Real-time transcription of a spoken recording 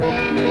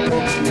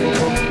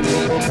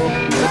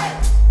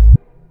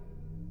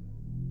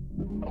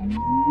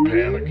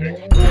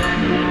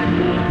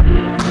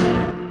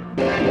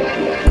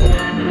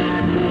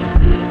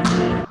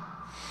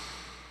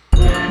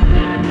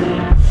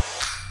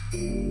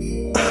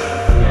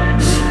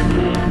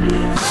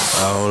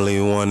I only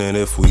want it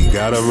if we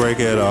gotta break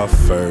it off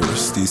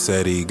first. He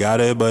said he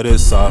got it, but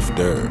it's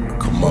softer.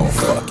 Come on,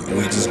 fuck it.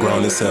 We just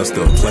grown as hell,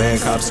 still playing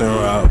cops and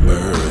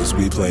robbers.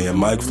 We playing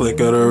Mike Flick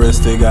of the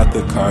wrist, they got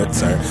the card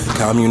turned.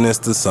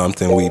 Communist or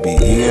something, we be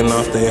eating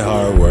off they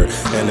hard work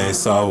and they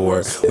soft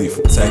work. We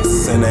from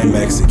Texas and they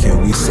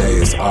Mexican, we say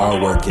it's our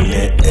work and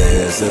it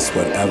is. It's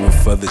whatever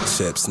for the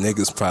chips.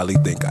 Niggas probably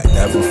think I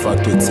never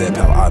fucked with Tip.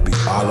 How I be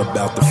all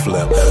about the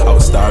flip. I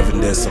was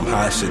starving, did some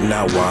hot shit,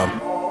 now I'm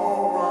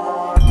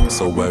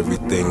so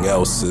everything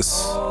else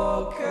is.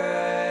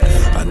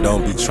 I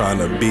don't be trying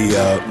to be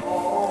up,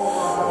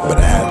 but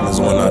it happens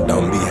when I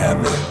don't be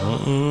happy.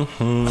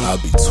 I'll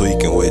be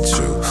tweaking with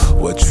you.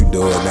 What you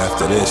doing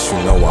after this?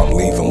 You know I'm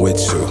leaving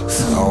with you.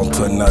 I don't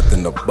put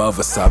nothing above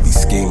us, I be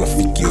scheming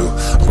for you.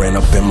 Ran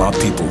up in my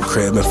people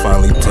crib and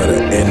finally put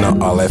an end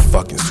to all that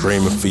fucking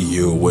screaming for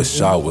you.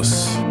 Wish I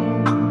was.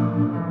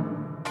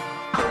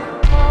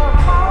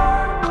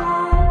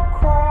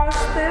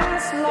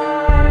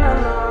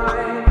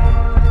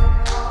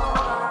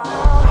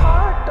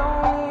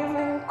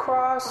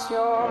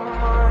 Your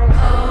mind.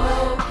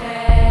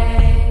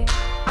 Okay,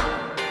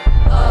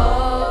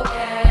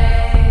 okay,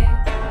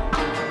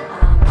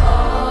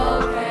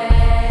 I'm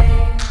okay.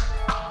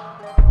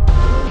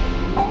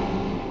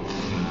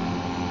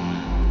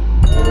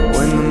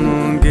 When the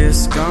moon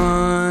gets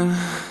gone,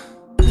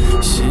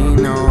 she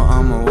know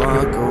I'ma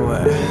walk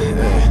away.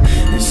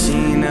 And she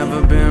ain't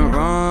never been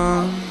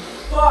wrong.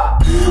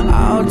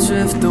 I'll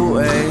drift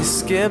away,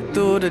 skip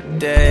through the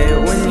day.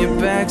 When your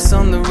back's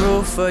on the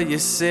roof of your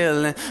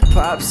ceiling,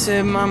 pops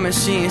hit my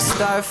machine,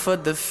 start for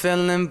the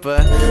feeling.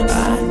 But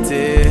I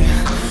did,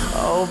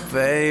 oh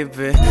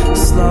baby,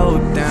 slow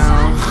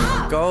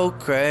down, go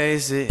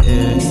crazy,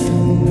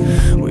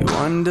 yeah. We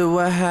wonder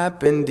what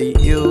happened to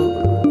you.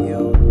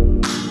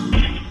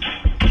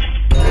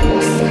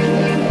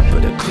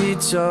 But a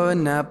peach or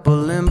an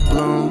apple in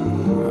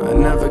bloom, I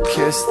never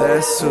kissed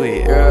that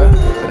sweet girl,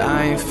 but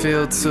I ain't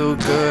feel too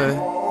good.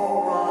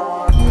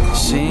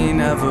 She ain't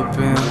never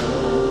been.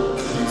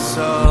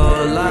 So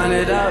line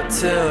it up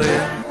till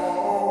ya.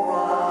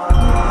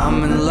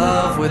 I'm in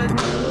love with the.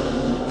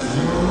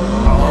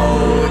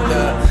 Hold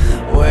up,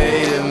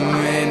 wait a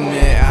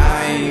minute,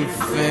 I ain't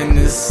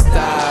finna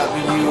stop.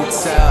 You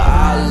tell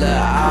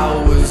Allah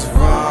I was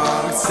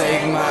wrong.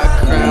 Take my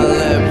crown,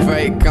 let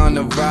break on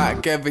the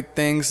rock,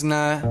 everything's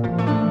not